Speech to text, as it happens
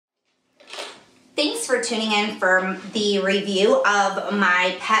Thanks for tuning in for the review of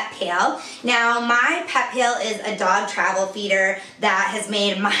My Pet Pail. Now, My Pet Pail is a dog travel feeder that has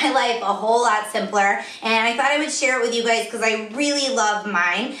made my life a whole lot simpler, and I thought I would share it with you guys because I really love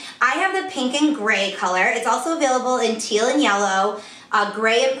mine. I have the pink and gray color. It's also available in teal and yellow,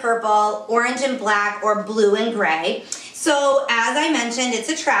 gray and purple, orange and black, or blue and gray. So as I mentioned, it's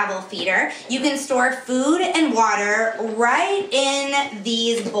a travel feeder. You can store food and water right in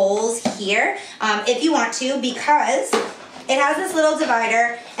these bowls here if you want to, because it has this little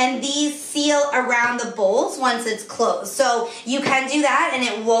divider and these seal around the bowls once it's closed. So you can do that and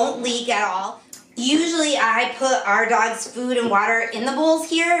it won't leak at all. Usually I put our dog's food and water in the bowls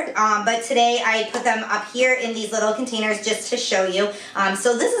here, but today I put them up here in these little containers just to show you.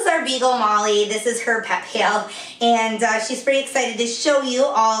 So this is our Beagle Molly, this is her pet pail, and she's pretty excited to show you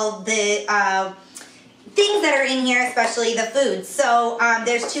all the things that are in here, especially the food. So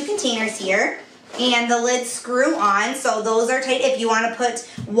there's two containers here, and the lids screw on, so those are tight if you want to put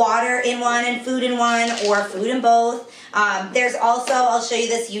water in one and food in one, or food in both. There's also, I'll show you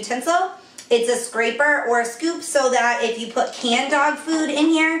this utensil. It's a scraper or a scoop so that if you put canned dog food in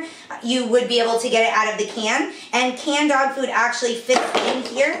here, you would be able to get it out of the can. And canned dog food actually fits in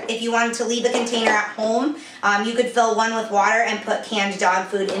here. If you wanted to leave a container at home, you could fill one with water and put canned dog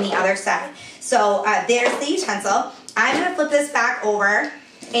food in the other side. So there's the utensil. I'm going to flip this back over.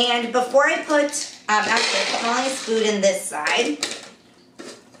 And before I put, actually I put Molly's food in this side.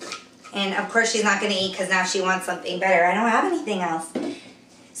 And of course she's not going to eat because now she wants something better. I don't have anything else.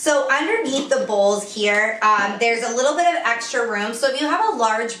 So underneath the bowls here, there's a little bit of extra room. So if you have a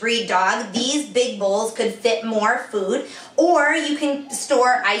large breed dog, these big bowls could fit more food. Or you can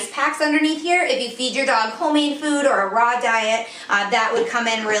store ice packs underneath here. If you feed your dog homemade food or a raw diet, that would come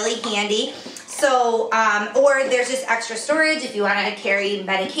in really handy. So, or there's just extra storage if you want to carry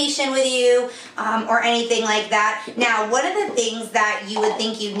medication with you or anything like that. Now, one of the things that you would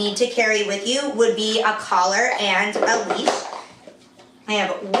think you'd need to carry with you would be a collar and a leash. I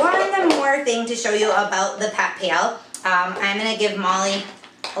have one more thing to show you about the pet pail. I'm going to give Molly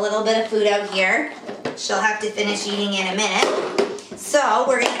a little bit of food out here. She'll have to finish eating in a minute. So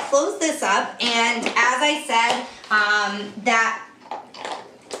we're going to close this up, and as I said, that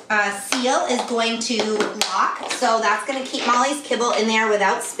seal is going to lock, so that's going to keep Molly's kibble in there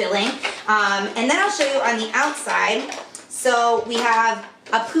without spilling. And then I'll show you on the outside. So we have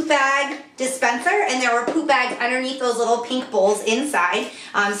a poop bag dispenser, and there were poop bags underneath those little pink bowls inside,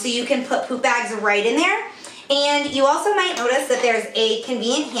 so you can put poop bags right in there. And you also might notice that there's a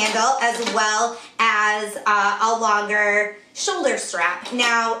convenient handle as well as a longer shoulder strap.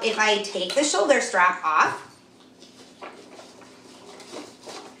 Now, if I take the shoulder strap off,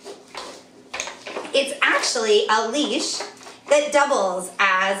 it's actually a leash that doubles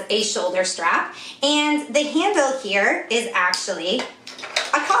as a shoulder strap, and the handle here is actually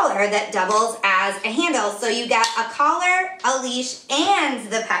a collar that doubles as a handle. So you got a collar, a leash, and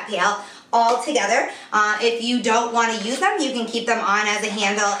the pet pail all together. If you don't want to use them, you can keep them on as a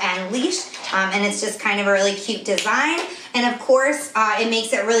handle and leash, and it's just kind of a really cute design. And of course, it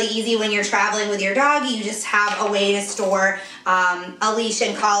makes it really easy when you're traveling with your dog. You just have a way to store a leash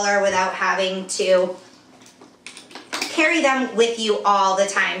and collar without having to carry them with you all the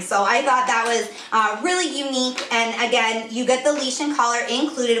time. So I thought that was really unique, and again, you get the leash and collar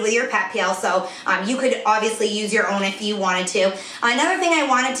included with your pet pail, so you could obviously use your own if you wanted to. Another thing I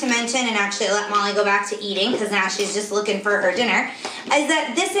wanted to mention, and actually let Molly go back to eating because now she's just looking for her dinner, is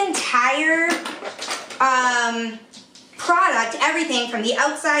that this entire product, everything from the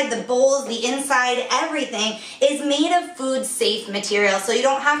outside, the bowls, the inside, everything is made of food safe material, so you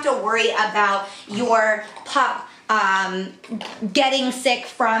don't have to worry about your pup getting sick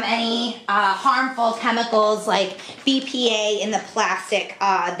from any harmful chemicals like BPA in the plastic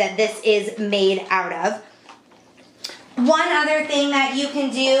that this is made out of. One other thing that you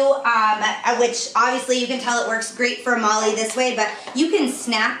can do, which obviously you can tell it works great for Molly this way, but you can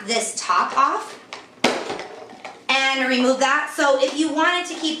snap this top off and remove that. So if you wanted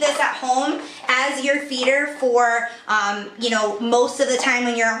to keep this at home as your feeder for, you know, most of the time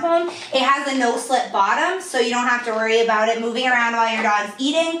when you're at home, it has a no-slip bottom, so you don't have to worry about it moving around while your dog's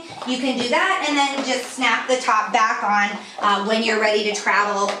eating. You can do that and then just snap the top back on when you're ready to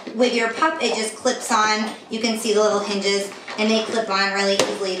travel with your pup. It just clips on. You can see the little hinges, and they clip on really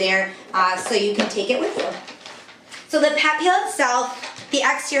easily there, so you can take it with you. So the pet pail itself, the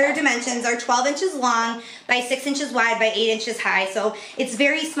exterior dimensions are 12 inches long by 6 inches wide by 8 inches high. So it's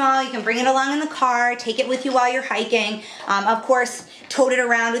very small. You can bring it along in the car, take it with you while you're hiking. Of course, tote it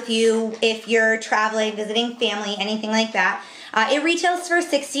around with you if you're traveling, visiting family, anything like that. It retails for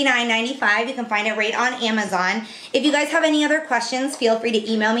 $69.95. You can find it right on Amazon. If you guys have any other questions, feel free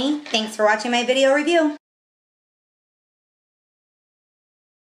to email me. Thanks for watching my video review.